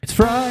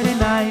Friday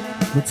night,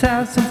 let's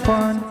have some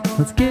fun.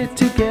 Let's get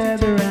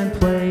together and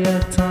play a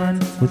ton.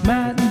 With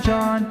Matt and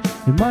John,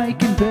 and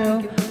Mike and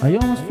Bill. I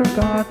almost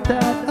forgot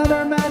that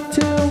other Matt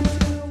too.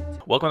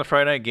 Welcome to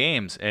Friday Night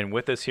Games, and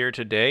with us here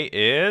today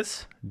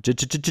is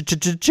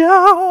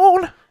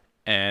John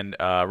and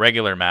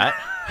regular Matt,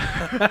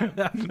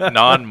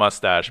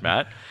 non-mustache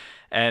Matt.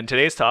 And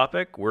today's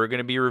topic, we're going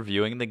to be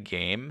reviewing the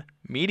game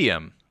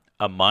Medium,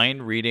 a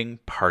mind-reading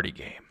party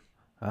game.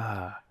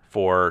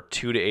 For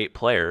 2 to 8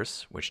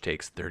 players, which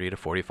takes 30 to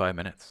 45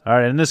 minutes. All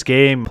right, in this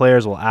game,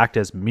 players will act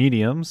as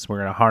mediums. We're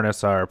going to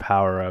harness our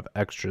power of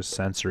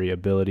extrasensory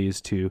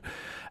abilities to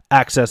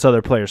access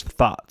other players'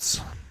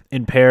 thoughts.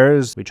 In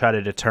pairs, we try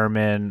to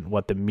determine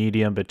what the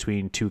medium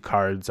between two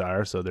cards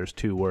are. So there's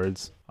 2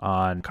 words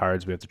on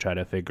cards. We have to try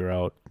to figure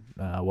out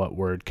what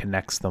word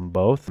connects them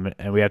both.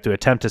 And we have to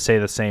attempt to say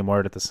the same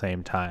word at the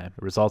same time.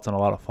 It results in a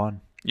lot of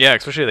fun. Yeah,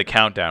 especially the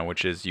countdown,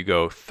 which is you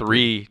go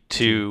 3,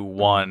 2,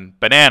 1,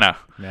 banana.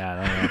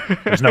 Yeah, no.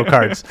 There's no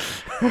cards.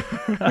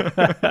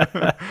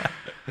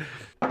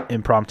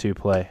 Impromptu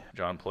play.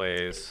 John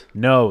plays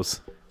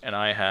Nose. and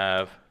I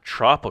have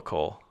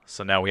tropical.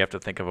 So now we have to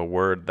think of a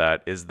word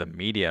that is the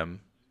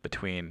medium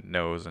between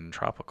nose and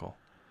tropical.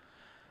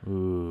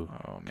 Ooh.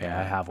 Oh, man. Okay,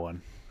 I have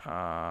one.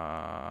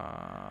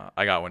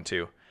 I got one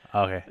too.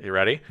 Okay. You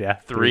ready? Yeah.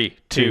 3,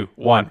 2,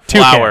 1.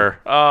 Toucan. Flower.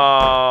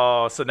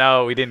 Oh, so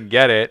now we didn't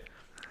get it.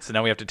 So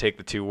now we have to take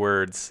the 2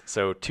 words.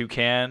 So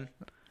toucan.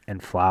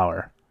 And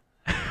flower.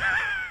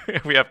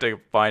 We have to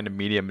find a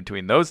medium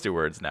between those 2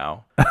 words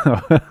now.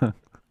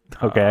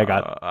 Okay, I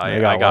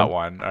got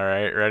one. All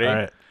right, ready? All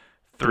right.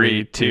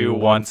 3, 2,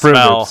 1. Fruit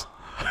Smell.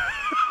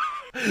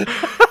 Loops.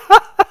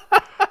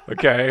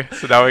 Okay,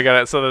 so now we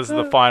got it. So this is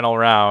the final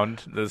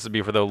round. This would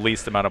be for the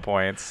least amount of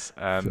points.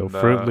 And So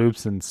Fruit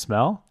Loops and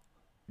smell?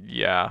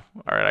 yeah.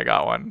 All right, I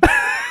got one.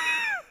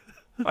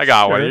 I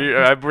got one.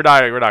 We're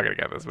not gonna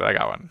get this, but I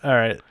got one. All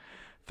right.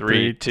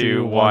 3,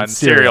 2, 1.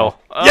 Cereal.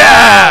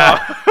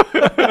 Yeah!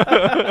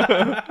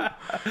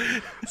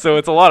 So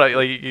it's a lot of,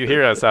 like, you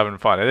hear us having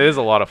fun. It is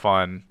a lot of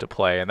fun to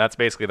play, and that's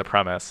basically the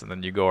premise. And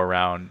then you go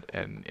around,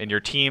 and your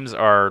teams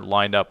are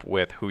lined up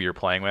with who you're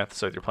playing with.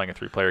 So if you're playing a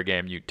 3-player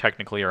game, you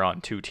technically are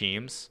on 2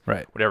 teams.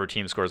 Right. Whatever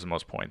team scores the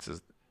most points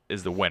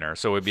is the winner.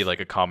 So it would be like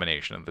a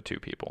combination of the 2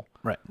 people.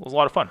 Right. It was a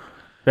lot of fun.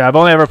 Yeah, I've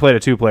only ever played a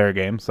 2-player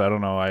game, so I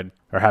don't know.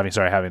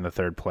 Having the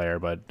 3rd player,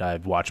 but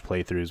I've watched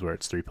playthroughs where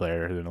it's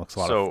 3-player, and it looks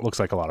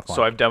like a lot of fun.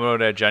 So I've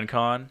demoed at Gen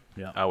Con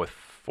Yeah. with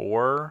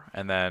 4,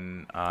 and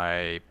then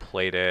I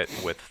played it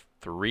with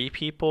 3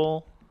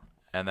 people,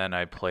 and then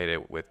I played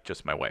it with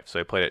just my wife.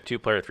 So I played it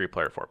 2-player,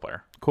 3-player,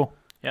 4-player. Cool.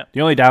 Yeah.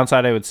 The only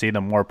downside I would see,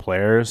 the more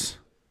players,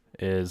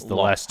 is the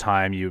Long. less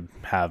time you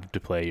have to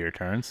play your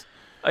turns.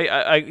 So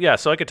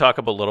I could talk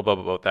a little bit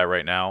about that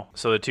right now.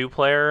 So the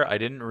 2-player, I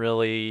didn't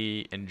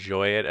really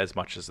enjoy it as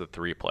much as the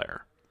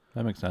 3-player.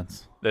 That makes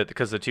sense.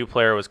 Because the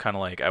 2-player was kind of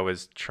like I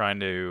was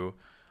trying to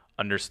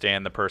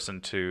understand the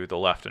person to the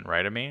left and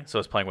right of me. So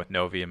I was playing with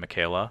Novi and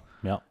Michaela.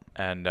 Yep.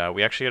 And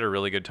we actually had a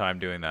really good time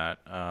doing that.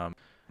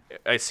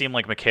 It seemed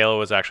like Michaela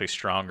was actually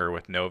stronger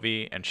with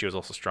Novi, and she was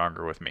also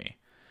stronger with me.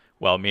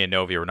 Well, me and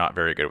Novi were not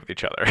very good with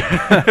each other.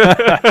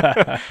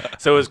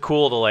 So it was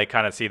cool to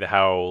kind of see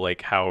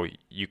how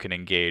you can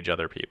engage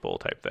other people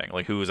type thing.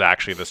 Like who's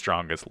actually the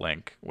strongest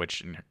link,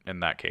 which in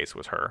that case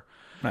was her.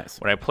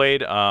 Nice. When I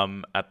played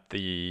at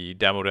the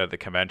demo at the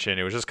convention,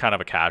 it was just kind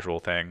of a casual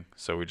thing.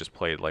 So we just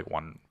played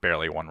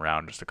barely one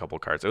round, just a couple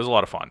of cards. It was a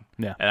lot of fun.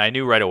 Yeah. And I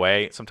knew right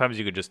away, sometimes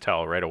you could just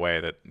tell right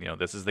away that,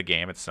 this is the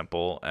game. It's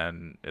simple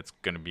and it's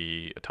going to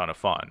be a ton of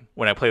fun.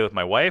 When I played with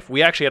my wife,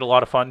 we actually had a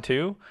lot of fun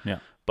too. Yeah.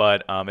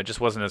 But it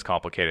just wasn't as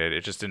complicated.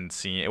 It just didn't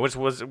seem, it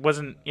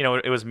wasn't,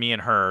 it was me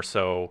and her.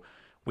 So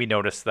we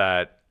noticed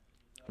that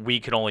we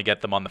could only get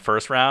them on the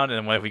first round.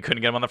 And if we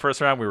couldn't get them on the first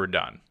round, we were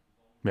done.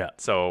 Yeah.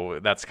 So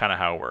that's kind of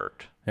how it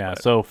worked. Yeah.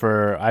 But So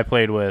I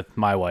played with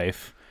my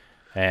wife,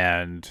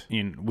 and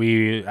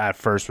we at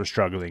first were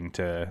struggling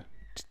to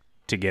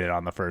get it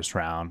on the first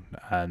round,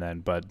 and then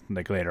but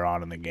later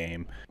on in the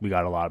game we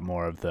got a lot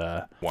more of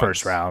the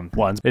first round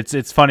ones.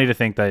 It's funny to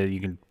think that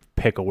you can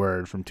pick a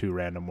word from 2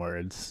 random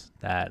words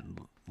that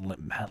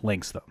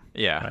links them.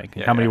 Yeah. Right?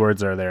 Yeah, How many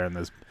words are there in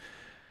this?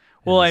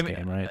 Well,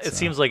 game, right? It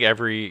seems like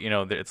every,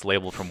 it's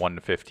labeled from 1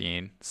 to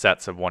 15,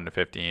 sets of 1 to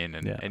 15,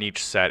 and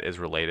each set is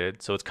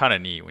related. So it's kind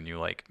of neat when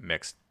you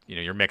mix,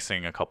 you're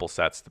mixing a couple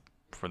sets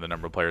for the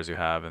number of players you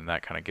have, and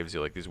that kind of gives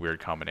you these weird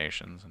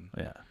combinations. And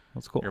Yeah,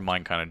 that's cool. your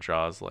mind kind of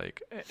draws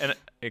and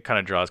it kind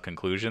of draws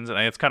conclusions. And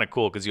it's kind of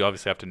cool because you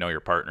obviously have to know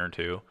your partner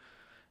too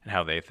and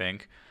how they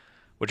think,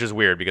 which is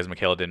weird because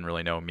Michaela didn't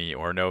really know me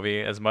or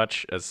Novi as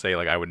much as, say,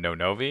 I would know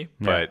Novi,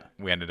 but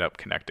we ended up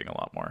connecting a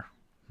lot more.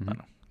 I don't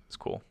know. It's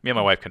cool. Me and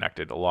my wife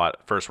connected a lot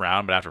first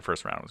round, but after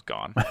first round it was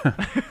gone.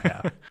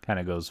 Yeah, kind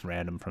of goes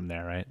random from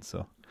there, right?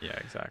 So yeah,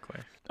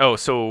 exactly. Oh,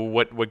 so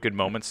what good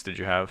moments did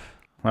you have?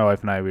 My wife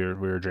and I we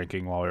were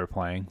drinking while we were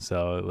playing,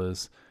 so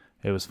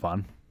it was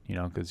fun,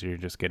 because you're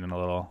just getting a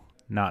little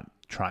not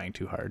trying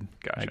too hard.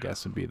 Gotcha. I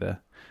guess would be the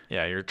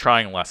Yeah, you're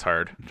trying less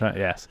hard.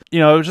 yes.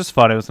 It was just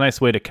fun. It was a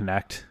nice way to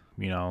connect.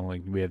 you know,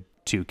 like we have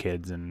 2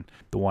 kids, and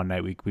the one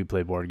night we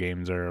play board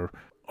games or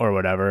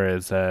whatever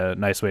is a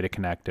nice way to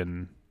connect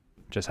and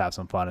just have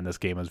some fun. And this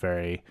game is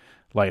very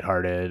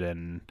lighthearted,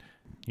 and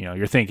you know,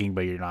 you're thinking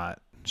but you're not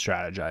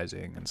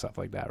strategizing and stuff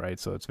like that, right?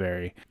 So it's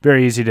very,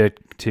 very easy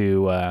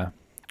to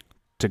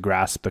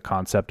grasp the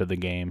concept of the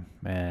game,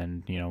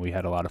 and you know, we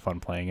had a lot of fun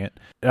playing it.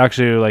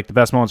 Actually, like the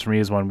best moments for me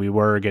is when we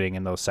were getting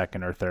in those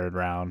second or third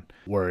round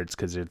words,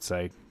 because it's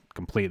like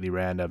completely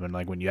random, and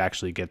like when you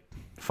actually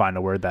find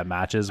a word that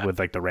matches with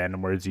like the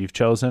random words you've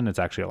chosen, it's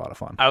actually a lot of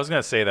fun. I was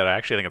gonna say that I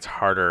actually think it's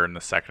harder in the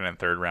second and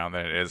third round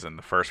than it is in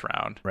the first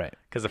round. Right.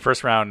 Because the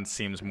first round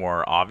seems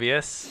more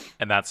obvious,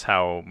 and that's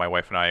how my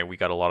wife and I, we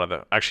got a lot of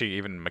the, actually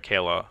even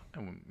Michaela,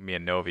 and me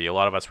and Novi, a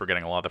lot of us were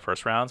getting a lot of the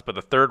first rounds, but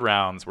the third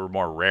rounds were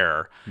more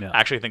rare. Yeah. I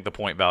actually think the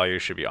point value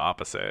should be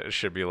opposite. It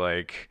should be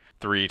like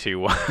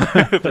 3-2-1,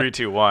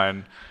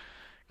 3-2-1,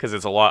 because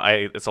it's a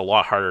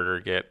lot harder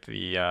to get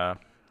the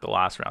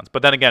last rounds.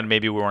 But then again,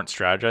 maybe we weren't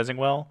strategizing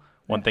well.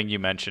 One thing you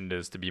mentioned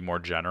is to be more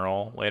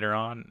general later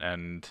on,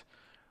 and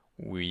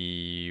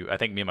I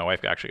think me and my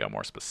wife actually got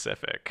more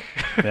specific.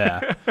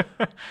 Yeah.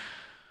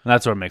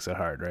 That's what makes it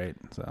hard, right?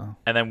 So.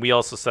 And then we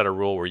also set a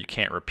rule where you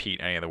can't repeat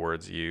any of the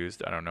words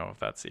used. I don't know if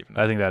that's even.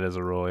 I think that is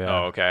a rule,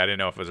 yeah. Oh, okay. I didn't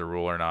know if it was a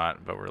rule or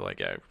not, but we're like,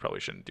 yeah, we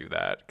probably shouldn't do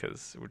that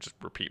because we just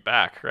repeat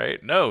back,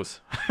 right? Nose.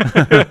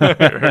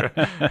 I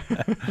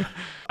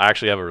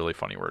actually have a really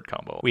funny word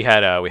combo. We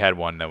had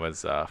one that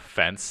was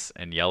fence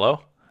and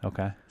yellow.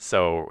 Okay.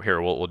 So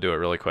here we'll do it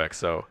really quick.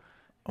 So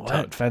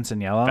what? Fence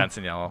and yellow? Fence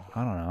and yellow.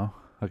 I don't know.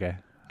 Okay.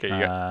 Okay, you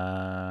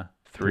got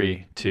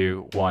 3,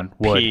 2, 1.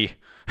 Wood. P.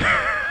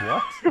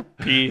 What?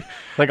 P.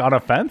 Like on a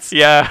fence?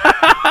 Yeah.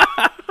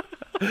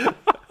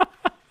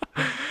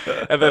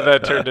 And then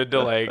that turned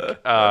into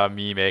like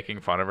me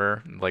making fun of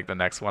her. Like the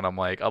next one, I'm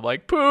like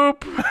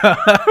poop.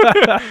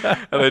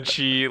 And then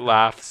she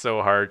laughed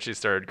so hard she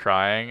started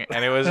crying,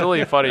 and it was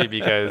really funny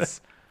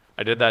because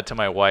I did that to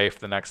my wife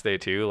the next day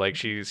too. Like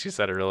she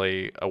said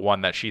a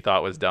one that she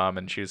thought was dumb,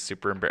 and she was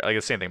super embarrassed. Like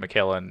the same thing,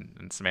 Michaela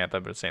and Samantha,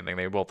 but the same thing.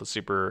 They both were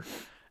super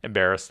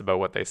embarrassed about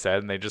what they said,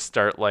 and they just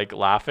start like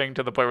laughing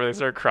to the point where they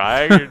start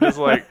crying. You're just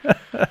like,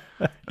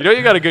 you know,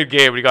 you got a good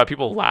game when you got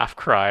people laugh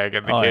crying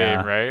in the game,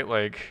 yeah. right?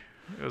 Like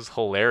it was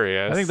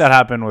hilarious. I think that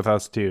happened with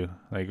us too.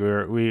 Like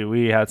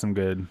we had some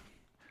good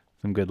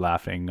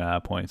laughing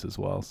points as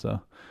well. So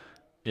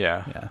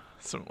yeah.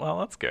 So, well,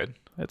 that's good.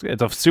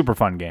 It's a super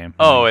fun game.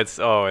 It's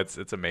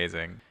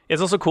amazing.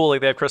 It's also cool.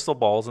 Like they have crystal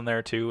balls in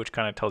there too, which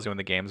kind of tells you when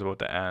the game's about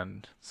to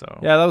end. So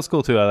yeah, that was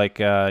cool too. I like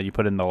you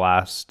put in the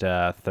last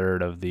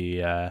third of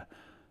the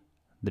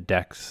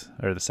decks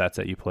or the sets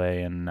that you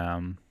play,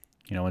 and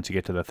you know, once you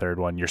get to the third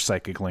one, your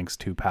psychic link's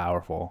too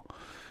powerful,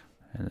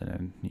 and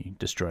then you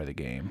destroy the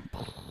game.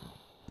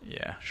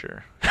 Yeah,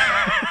 sure.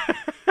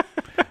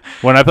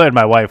 When I played with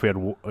my wife, it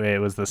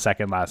was the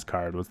second last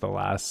card was the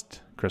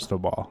last crystal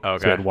ball.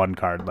 Okay. So we had 1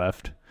 card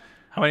left.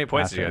 How many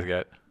points did you guys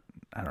get?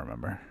 I don't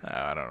remember.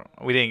 I don't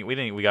know. We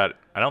didn't. We got.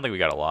 I don't think we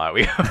got a lot.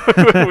 We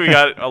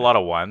got a lot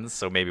of ones,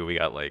 so maybe we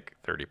got like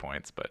 30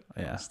 points, but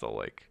yeah, still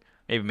like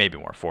maybe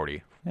more,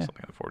 40, something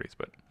in the 40s.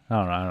 But I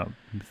don't know.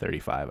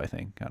 35, I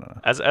think. I don't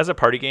know. As a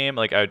party game,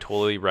 like I would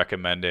totally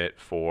recommend it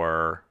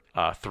for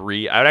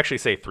 3. I would actually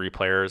say 3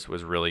 players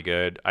was really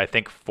good. I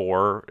think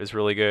 4 is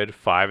really good.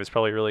 5 is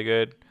probably really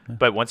good. Yeah.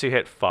 But once you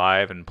hit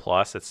 5 and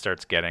plus, it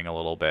starts getting a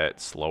little bit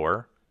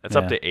slower. It's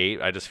up to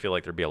 8. I just feel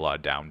like there'd be a lot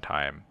of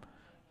downtime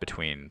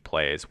between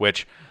plays,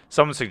 which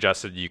someone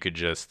suggested you could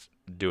just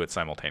do it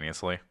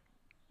simultaneously,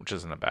 which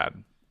isn't a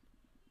bad.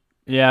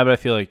 Yeah, but I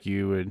feel like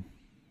you would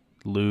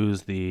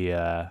lose the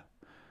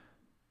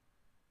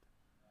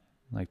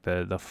like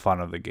the fun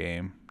of the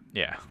game.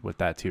 Yeah, with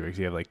that too, because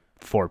you have like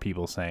 4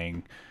 people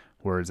saying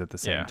words at the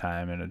same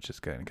time, and it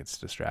just kind of gets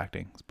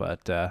distracting.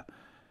 But I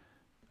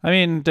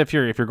mean, if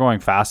you're going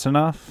fast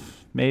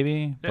enough,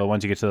 maybe. Yeah. But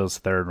once you get to those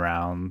third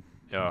round.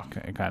 Yeah,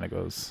 it kind of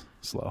goes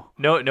slow.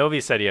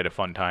 Novi said he had a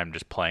fun time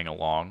just playing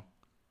along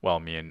while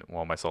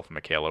myself and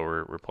Michaela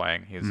were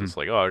playing. He was just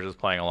like, "Oh, I was just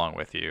playing along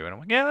with you," and I'm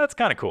like, "Yeah, that's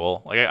kind of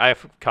cool." Like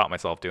I've caught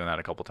myself doing that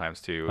a couple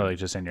times too. Oh, like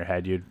just in your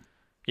head, you'd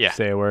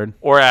say a word,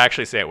 or I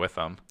actually say it with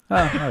them,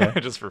 okay.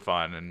 just for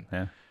fun.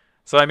 And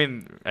so I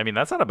mean,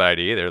 that's not a bad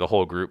idea either. The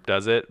whole group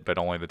does it, but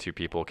only the 2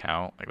 people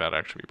count. Like that'd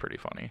actually be pretty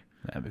funny.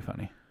 That'd be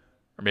funny.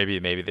 Or maybe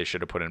they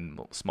should have put in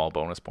small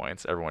bonus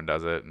points. Everyone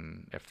does it,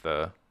 and if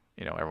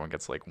everyone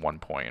gets like 1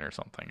 point or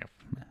something.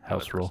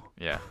 House rule.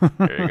 Yeah,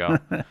 there you go.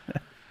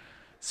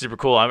 Super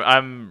cool.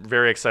 I'm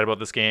very excited about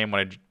this game.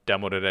 When I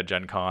demoed it at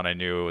Gen Con, I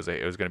knew it was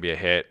going to be a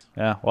hit.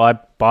 Yeah, well, I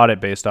bought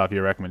it based off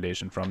your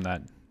recommendation from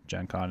that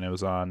Gen Con. It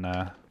was on.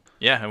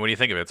 Yeah, and what do you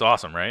think of it? It's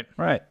awesome, right?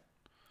 Right.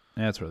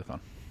 Yeah, it's really fun.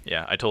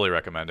 Yeah, I totally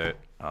recommend it.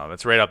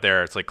 It's right up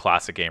there. It's like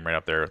classic game right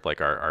up there with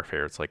like our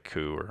favorites like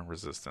Coup or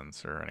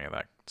Resistance or any of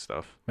that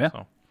stuff. Yeah,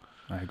 so,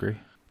 I agree.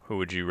 Who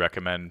would you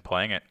recommend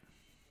playing it?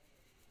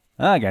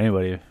 Like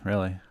anybody,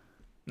 really.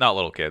 Not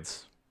little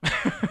kids.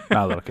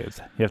 Not little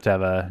kids. You have to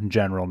have a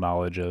general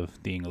knowledge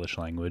of the English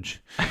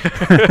language.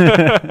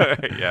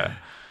 Yeah.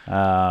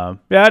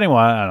 Yeah,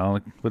 anyone. I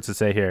don't know. What's it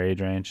say here?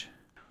 Age range?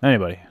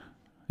 Anybody.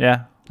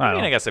 Yeah. I mean,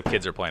 don't I guess if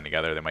kids are playing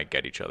together, they might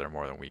get each other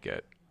more than we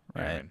get.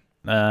 You know what I Right.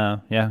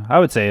 mean? Yeah, I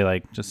would say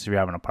like just if you're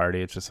having a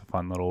party, it's just a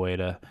fun little way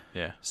to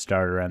Yeah.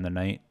 start around the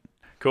night.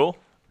 Cool.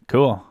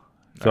 Cool.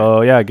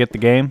 So yeah, get the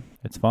game.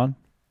 It's fun.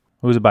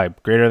 Who's it by?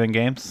 Greater Than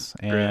Games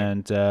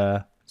and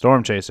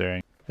Storm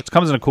Chaser. It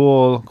comes in a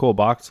cool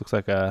box. Looks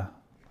like a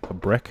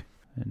brick,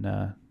 and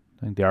I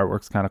think the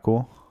artwork's kind of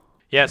cool.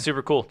 Yeah,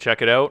 super cool.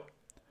 Check it out,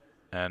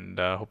 and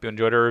hope you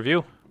enjoyed our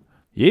review.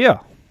 Yeah.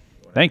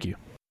 Thank you.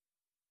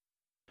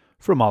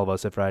 From all of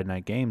us at Friday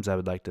Night Games, I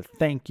would like to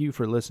thank you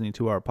for listening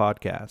to our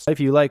podcast. If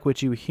you like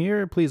what you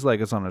hear, please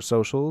like us on our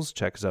socials.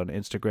 Check us out on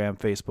Instagram,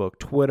 Facebook,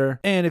 Twitter.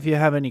 And if you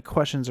have any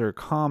questions or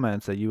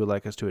comments that you would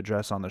like us to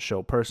address on the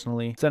show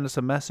personally, send us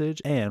a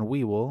message and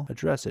we will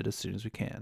address it as soon as we can.